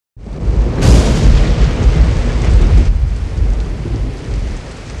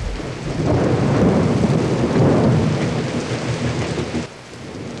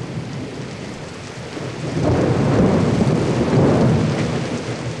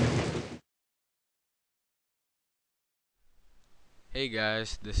Hey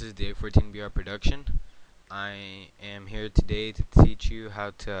guys, this is the A14BR production. I am here today to teach you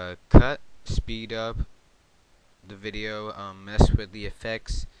how to cut, speed up the video, mess with the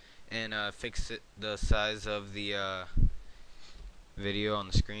effects, and fix the size of the video on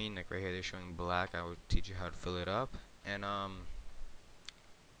the screen. Like right here, they're showing black. I will teach you how to fill it up, and yeah,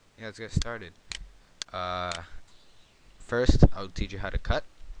 let's get started. Uh, First, I'll teach you how to cut.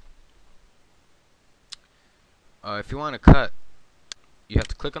 If you want to cut, you have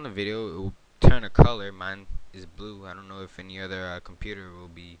to click on the video. It will turn a color. Mine is blue. I don't know if any other computer will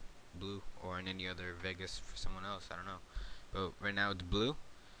be blue, or in any other Vegas for someone else. I don't know, but right now it's blue.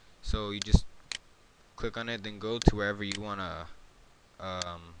 So you just click on it, then go to wherever you wanna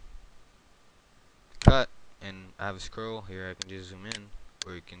cut, and I have a scroll here. I can just zoom in,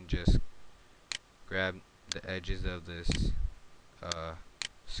 or you can just grab the edges of this uh,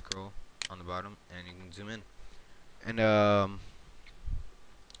 scroll on the bottom, and you can zoom in. And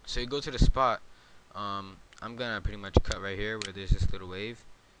so you go to the spot. I'm gonna pretty much cut right here where there's this little wave.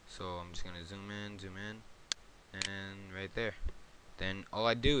 So I'm just gonna zoom in, and right there. Then all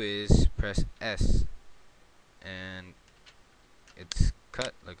I do is press S, and it's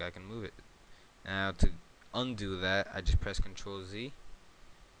cut. Like I can move it. Now to undo that, I just press Control Z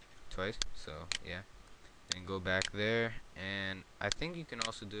twice. So yeah, and go back there. And I think you can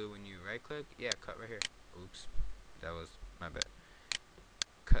also do it when you right click. Yeah, cut right here. Oops, that was my bad.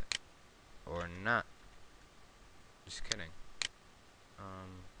 Cut or not. Just kidding.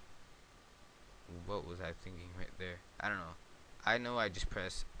 What was I thinking right there? I don't know. I know I just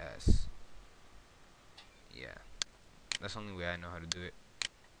press S. Yeah, that's the only way I know how to do it.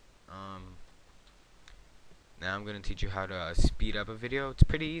 Now I'm gonna teach you how to speed up a video. It's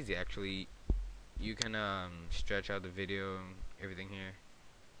pretty easy actually. You can stretch out the video and everything here.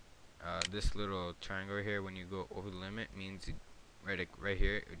 This little triangle right here, when you go over the limit, means right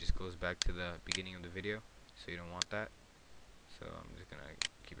here it just goes back to the beginning of the video. So you don't want that. So I'm just gonna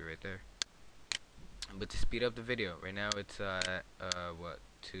keep it right there. But to speed up the video, right now it's what,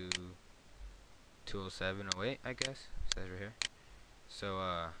 20708, I guess. It says right here. So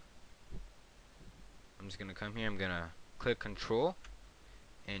I'm just gonna come here. I'm gonna click Control,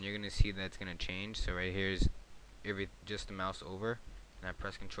 and you're gonna see that it's gonna change. So right here is just the mouse over, and I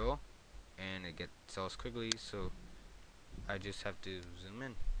press Control, and it gets all squiggly. So I just have to zoom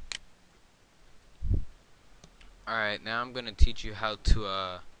in. Alright, now I'm gonna teach you how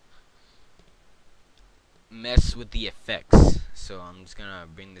to mess with the effects. So I'm just gonna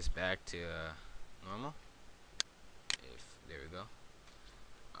bring this back to normal. There we go.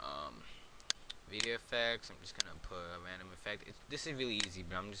 Video effects. I'm just gonna put a random effect. This is really easy,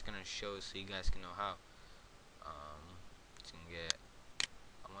 but I'm just gonna show it so you guys can know how. Just gonna get.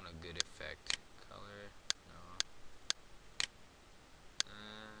 I want a good effect. Color. No.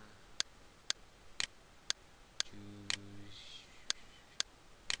 Choose.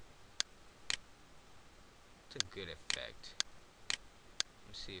 It's a good effect.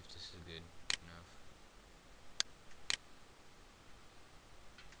 Let's see if this is good enough.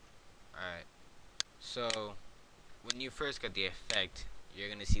 Alright. So, when you first get the effect, you're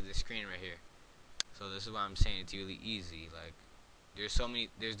gonna see the screen right here. So this is why I'm saying it's really easy. Like, there's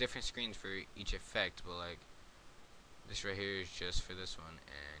different screens for each effect, but like, this right here is just for this one,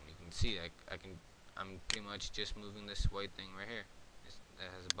 and you can see like I'm pretty much just moving this white thing right here.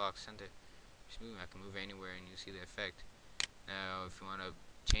 That has a box center. Just moving. I can move anywhere, and you see the effect. Now, if you want to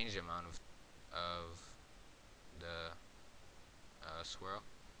change the amount of the swirl,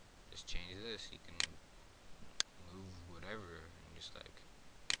 just change this. You can move whatever, and just like,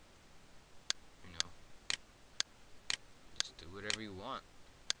 you know, just do whatever you want.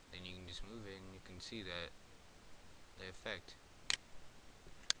 Then you can just move it, and you can see that the effect.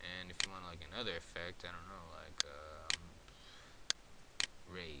 And if you want like another effect, I don't know, like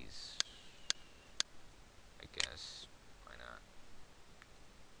raise, I guess. Why not?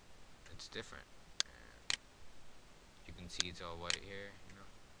 It's different. You can see it's all white here, you know.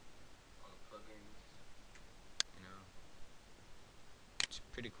 All the plugins, you know. It's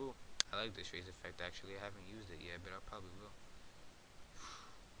pretty cool. I like this raise effect actually. I haven't used it yet, but I probably will.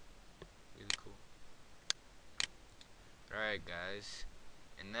 Really cool. Alright guys,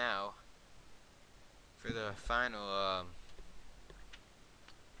 and now for the final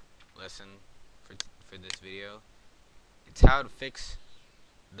lesson for this video, it's how to fix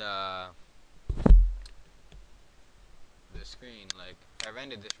the screen. Like, if I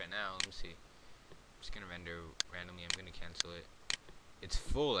rendered this right now, let me see. I'm just gonna render randomly. I'm gonna cancel it. It's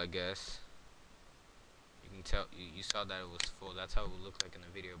full, I guess. You can tell, you saw that it was full. That's how it would look like in the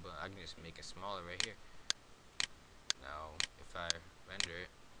video, but I can just make it smaller right here. Now, if if I render it.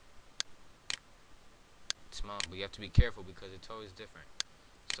 It's small, but you have to be careful because it's always different.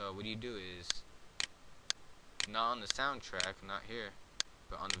 So what you do is, not on the soundtrack, not here,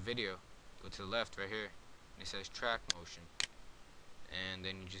 but on the video, go to the left right here, and it says track motion, and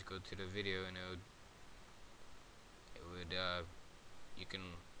then you just go to the video, and you can,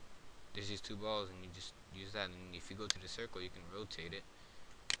 there's these two balls, and you just use that, and if you go to the circle, you can rotate it,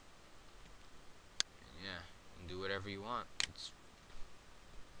 and yeah, and do whatever you want. It's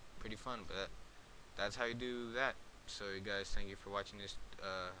pretty fun, but that's how you do that. So you guys, thank you for watching this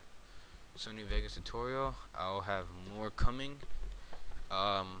Sony Vegas tutorial. I'll have more coming.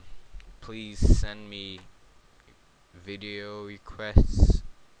 Please send me video requests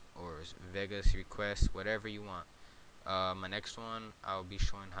or Vegas requests, whatever you want. My next one, I'll be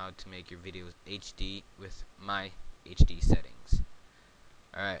showing how to make your videos HD with my HD settings.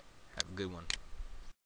 Alright, have a good one.